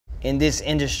In this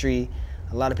industry,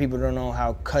 a lot of people don't know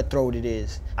how cutthroat it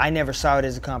is. I never saw it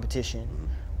as a competition,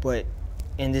 but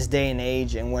in this day and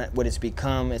age and what it's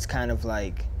become, it's kind of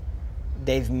like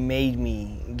they've made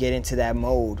me get into that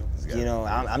mode. You know,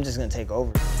 I'm just gonna take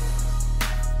over.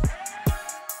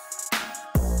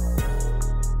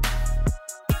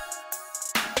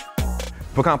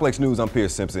 For Complex News, I'm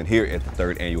Pierce Simpson here at the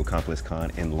 3rd annual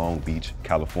ComplexCon in Long Beach,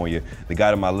 California. The guy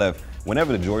to my left,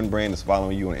 whenever the Jordan brand is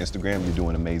following you on Instagram, you're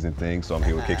doing amazing things. So I'm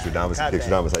here with Kickstradomis.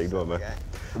 Kickstradomis, how you doing, man?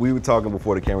 We were talking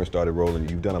before the camera started rolling.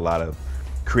 You've done a lot of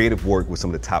creative work with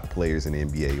some of the top players in the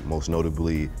NBA, most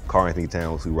notably Karl Anthony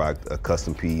Towns, who rocked a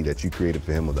custom P that you created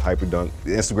for him with the Hyper Dunk.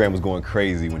 The Instagram was going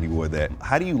crazy when he wore that.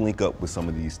 How do you link up with some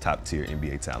of these top tier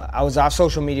NBA talent? I was off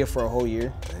social media for a whole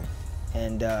year.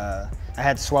 And I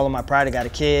had to swallow my pride. I got a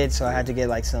kid, so I had to get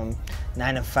like some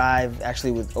 9 to 5,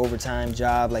 actually with overtime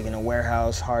job, like in a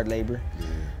warehouse, hard labor.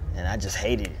 And I just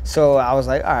hated it. So I was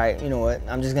like, all right, you know what?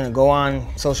 I'm just gonna go on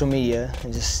social media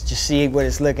and just see what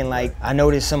it's looking like. I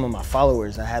noticed some of my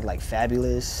followers. I had like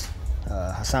Fabulous,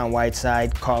 Hassan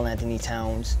Whiteside, Karl Anthony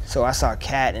Towns. So I saw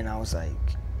Cat and I was like,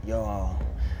 yo,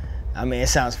 I mean, it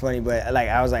sounds funny, but like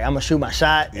I was like, I'm gonna shoot my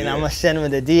shot and I'm gonna send him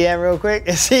the DM real quick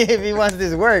and see if he wants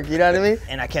this work, you know what I mean?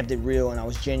 And I kept it real and I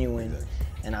was genuine.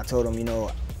 And I told him, you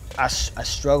know, I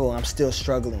struggle, I'm still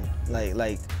struggling.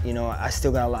 Like, you know, I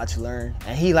still got a lot to learn.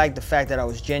 And he liked the fact that I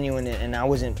was genuine and I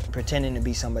wasn't pretending to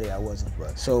be somebody I wasn't.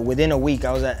 So within a week,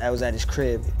 I was at his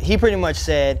crib. He pretty much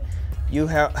said, you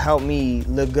help me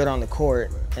look good on the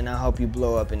court and I'll help you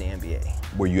blow up in the NBA.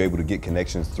 Were you able to get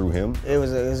connections through him? It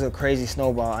was a crazy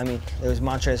snowball. I mean, there was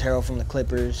Montrezl Harrell from the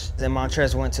Clippers. Then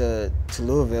Montrezl went to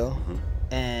Louisville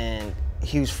and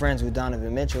he was friends with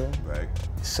Donovan Mitchell. Right.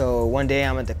 So one day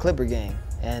I'm at the Clipper game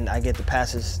and I get the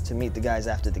passes to meet the guys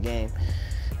after the game.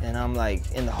 And I'm like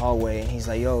in the hallway and he's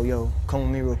like, yo, come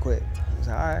with me real quick. I was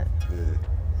like, all right.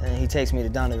 And he takes me to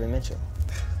Donovan Mitchell.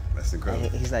 That's incredible.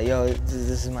 And he's like, yo, this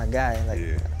is my guy. Like,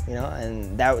 you know,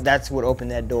 and that's what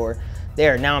opened that door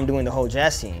there. Now I'm doing the whole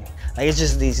jazz scene. Like, it's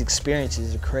just these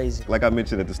experiences are crazy. Like I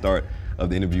mentioned at the start of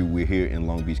the interview, we're here in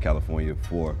Long Beach, California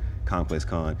for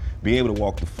ComplexCon. Being able to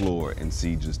walk the floor and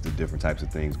see just the different types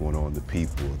of things going on, the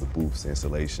people, the booths, the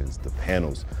installations, the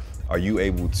panels, are you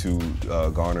able to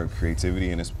garner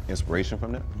creativity and inspiration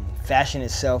from that? Fashion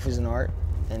itself is an art,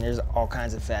 and there's all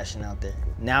kinds of fashion out there.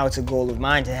 Now it's a goal of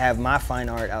mine to have my fine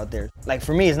art out there. Like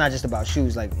for me, it's not just about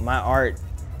shoes. Like my art,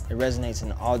 it resonates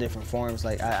in all different forms.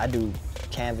 Like I do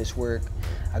canvas work,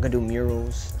 I could do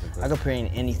murals, I could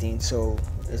paint anything. So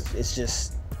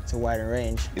it's a wider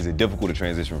range. Is it difficult to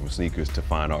transition from sneakers to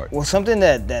fine art? Well, something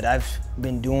that I've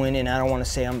been doing, and I don't want to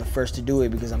say I'm the first to do it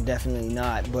because I'm definitely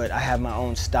not, but I have my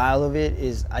own style of it,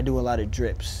 is I do a lot of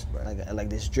drips. Like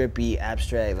this drippy,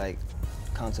 abstract, like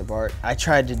concept art. I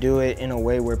tried to do it in a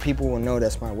way where people will know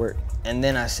that's my work. And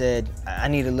then I said, I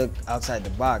need to look outside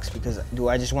the box because do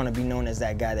I just want to be known as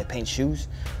that guy that paints shoes,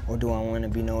 or do I want to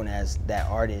be known as that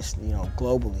artist, you know,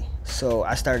 globally? So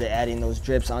I started adding those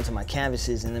drips onto my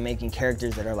canvases and then making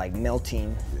characters that are like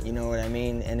melting, you know what I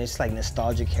mean? And it's like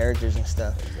nostalgic characters and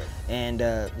stuff. And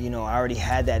you know, I already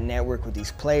had that network with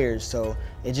these players, so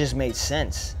it just made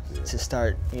sense to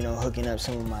start, you know, hooking up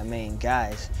some of my main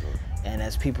guys. And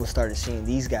as people started seeing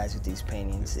these guys with these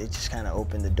paintings, it just kind of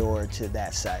opened the door to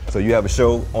that side. So you have a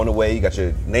show on the way. You got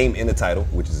your name in the title,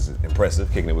 which is impressive,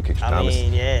 Kicking It with Kickstradomis. I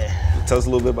mean, yeah. Tell us a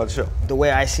little bit about the show. The way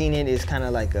I seen it is kind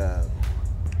of like a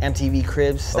MTV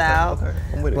Cribs style, okay.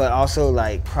 I'm with it. But also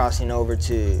like crossing over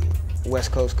to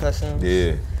West Coast Customs.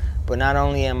 Yeah. But not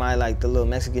only am I like the little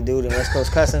Mexican dude in West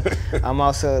Coast Customs, I'm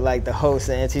also like the host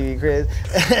of MTV Cribs.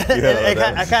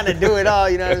 I kind of do it all,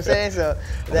 you know what I'm saying? So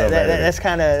that's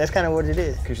kind of what it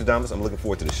is. Kickstradomis, I'm looking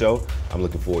forward to the show. I'm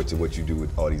looking forward to what you do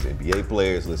with all these NBA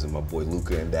players. Listen, my boy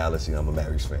Luka in Dallas, you know, I'm a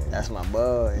Mavericks fan. That's my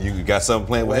boy. You got something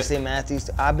planned with Wesley Matthews.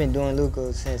 I've been doing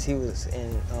Luka since he was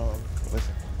in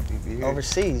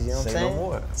overseas, you know what I'm saying? Say no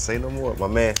more. Say no more. My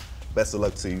man, best of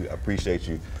luck to you. I appreciate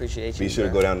you. Appreciate you. Be sure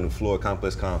to go down to the floor,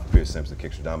 ComplexCon for Pierce Simpson,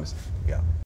 Kickstradomis. Yeah.